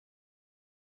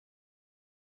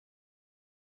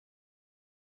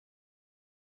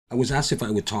I was asked if I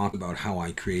would talk about how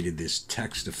I created this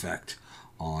text effect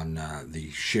on the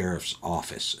sheriff's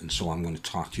office, and so I'm going to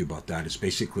talk to you about that. It's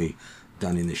basically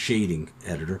done in the shading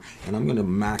editor, and I'm going to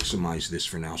maximize this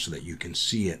for now so that you can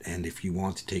see it. And if you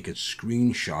want to take a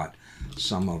screenshot,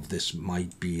 some of this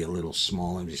might be a little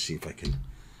small. Let me see if I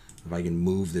can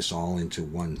move this all into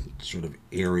one sort of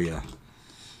area.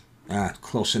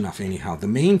 Close enough anyhow. The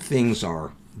main things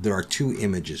are, there are two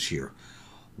images here.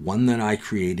 One that I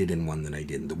created and one that I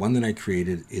didn't. The one that I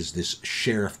created is this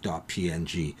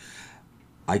sheriff.png.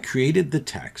 I created the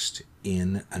text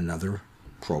in another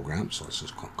program, so let's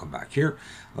just come back here.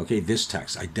 Okay, this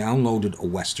text. I downloaded a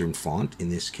Western font in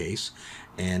this case,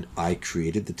 and I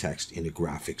created the text in a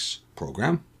graphics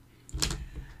program.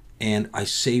 And I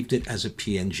saved it as a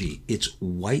PNG. It's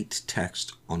white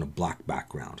text on a black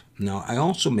background. Now, I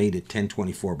also made it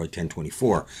 1024 by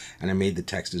 1024, and I made the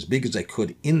text as big as I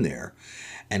could in there.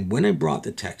 And when I brought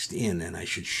the text in, and I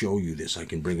should show you this, I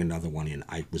can bring another one in,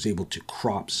 I was able to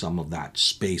crop some of that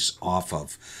space off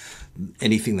of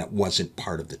anything that wasn't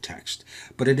part of the text.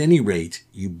 But at any rate,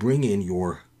 you bring in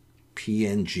your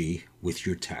PNG with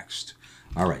your text.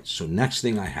 All right, so next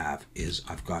thing I have is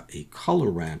I've got a color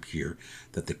ramp here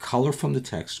that the color from the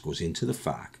text goes into the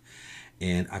FAC.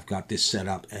 And I've got this set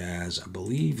up as, I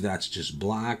believe that's just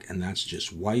black and that's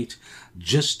just white,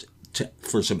 just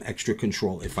for some extra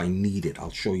control if I need it.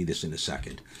 I'll show you this in a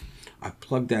second. I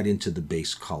plugged that into the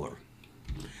base color.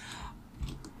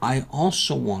 I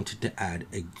also wanted to add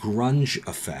a grunge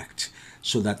effect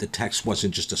so that the text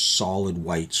wasn't just a solid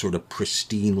white, sort of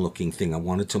pristine looking thing. I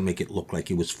wanted to make it look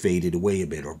like it was faded away a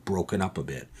bit or broken up a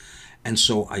bit. And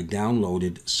so I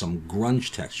downloaded some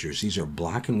grunge textures. These are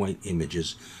black and white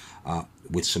images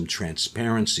with some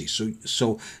transparency.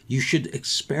 So you should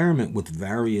experiment with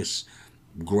various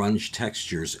grunge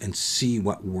textures and see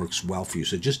what works well for you.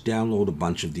 So just download a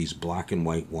bunch of these black and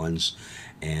white ones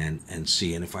and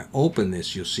see. And if I open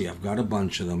this, you'll see I've got a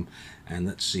bunch of them. And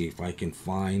let's see if I can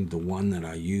find the one that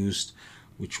I used.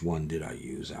 Which one did I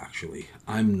use actually?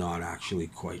 I'm not actually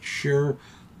quite sure,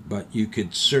 but you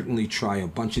could certainly try a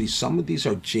bunch of these. Some of these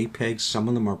are JPEGs, some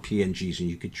of them are PNGs, and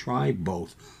you could try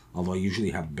both, although I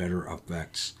usually have better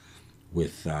effects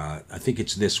with, I think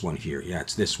it's this one here. Yeah,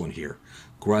 it's this one here.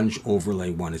 Grunge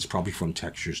Overlay 1. It's probably from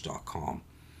textures.com.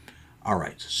 All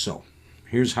right, so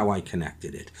here's how I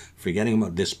connected it. Forgetting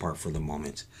about this part for the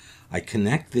moment. I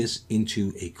connect this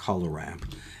into a color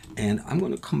ramp, and I'm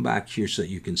going to come back here so that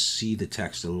you can see the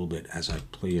text a little bit as I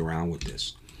play around with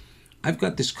this. I've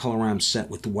got this color ramp set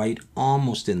with the white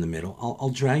almost in the middle. I'll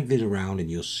drag it around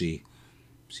and you'll see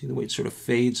the way it sort of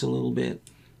fades a little bit.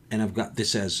 And I've got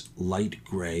this as light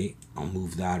gray. I'll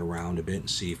move that around a bit and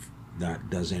see if that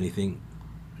does anything.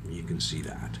 You can see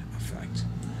that effect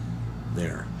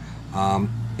there.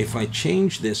 If I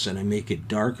change this and I make it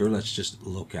darker, let's just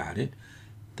look at it.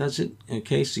 Does it?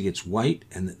 Okay, see it's white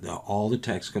and all the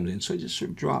text comes in. So I just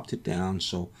sort of dropped it down,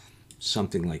 so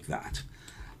something like that.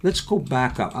 Let's go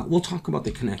back up. We'll talk about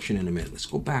the connection in a minute. Let's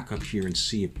go back up here and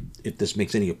see if this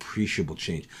makes any appreciable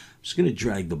change. I'm just going to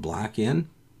drag the black in.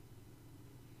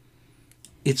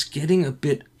 It's getting a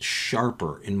bit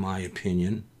sharper in my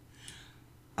opinion.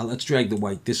 Let's drag the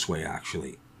white this way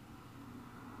actually.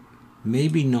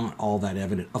 Maybe not all that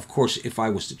evident. Of course, if I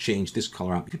was to change this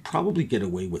color out, you could probably get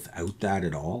away without that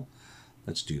at all.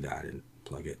 Let's do that and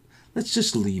plug it. Let's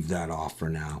just leave that off for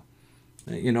now.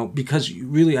 You know, because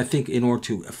really, I think in order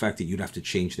to affect it, you'd have to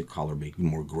change the color, make it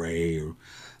more gray, or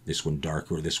this one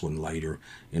darker, or this one lighter,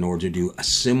 in order to do a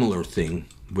similar thing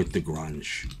with the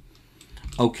grunge.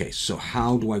 Okay, so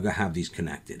how do I have these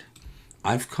connected?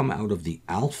 I've come out of the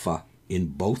alpha in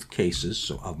both cases,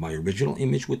 so of my original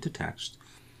image with the text,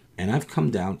 and I've come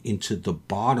down into the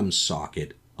bottom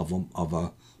socket of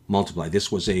a multiply.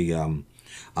 This was a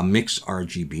mix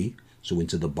RGB, so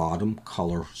into the bottom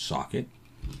color socket.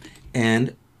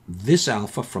 And this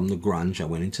alpha from the grunge, I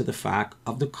went into the FAC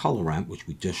of the color ramp, which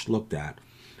we just looked at,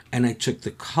 and I took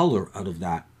the color out of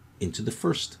that into the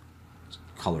first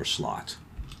color slot.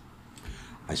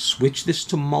 I switch this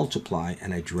to multiply,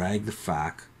 and I drag the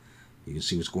FAC. You can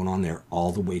see what's going on there,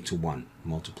 all the way to 1.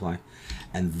 Multiply.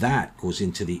 And that goes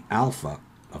into the alpha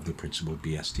of the principal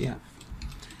BSDF.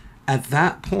 At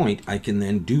that point, I can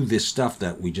then do this stuff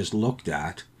that we just looked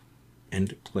at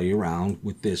and play around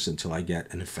with this until I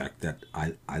get an effect that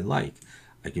I like.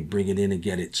 I can bring it in and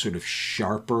get it sort of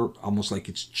sharper, almost like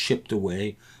it's chipped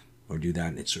away, or do that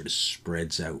and it sort of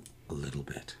spreads out a little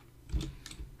bit.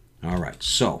 All right,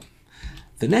 so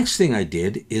the next thing I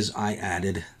did is I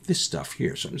added this stuff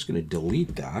here. So I'm just going to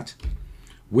delete that.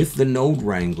 With the Node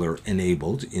Wrangler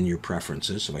enabled in your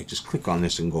preferences, so I just click on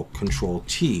this and go Control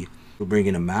T, We'll bring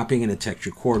in a mapping and a texture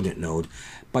coordinate node.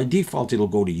 By default, it'll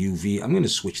go to UV. I'm going to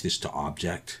switch this to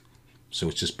object. So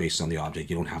it's just based on the object.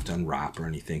 You don't have to unwrap or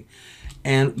anything.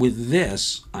 And with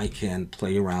this, I can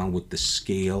play around with the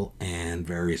scale and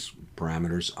various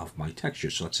parameters of my texture.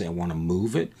 So let's say I want to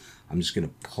move it. I'm just going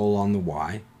to pull on the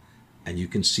Y. And you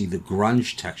can see the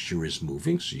grunge texture is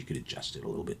moving. So you could adjust it a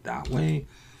little bit that way.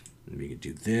 And we could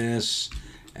do this.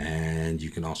 And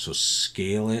you can also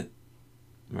scale it.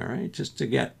 All right, just to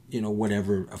get,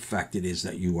 whatever effect it is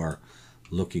that you are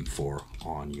looking for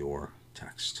on your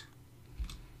text.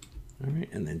 All right,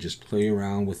 and then just play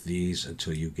around with these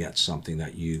until you get something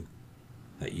that you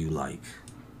like.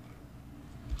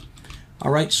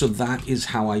 All right, so that is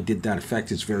how I did that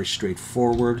effect. It's very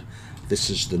straightforward. This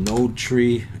is the node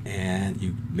tree, and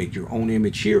you make your own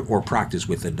image here or practice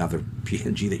with another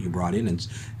PNG that you brought in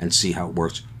and see how it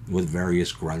works with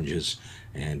various grunges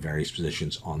and various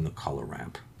positions on the color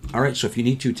ramp. All right, so if you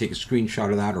need to, take a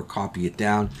screenshot of that or copy it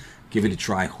down, give it a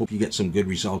try. Hope you get some good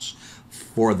results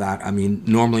for that. I mean,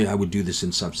 normally I would do this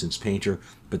in Substance Painter,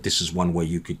 but this is one way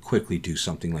you could quickly do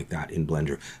something like that in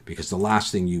Blender, because the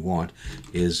last thing you want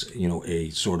is, a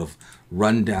sort of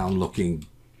rundown looking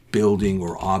building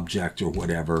or object or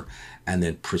whatever, and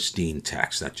then pristine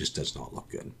text. That just does not look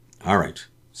good. All right,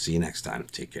 see you next time.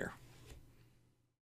 Take care.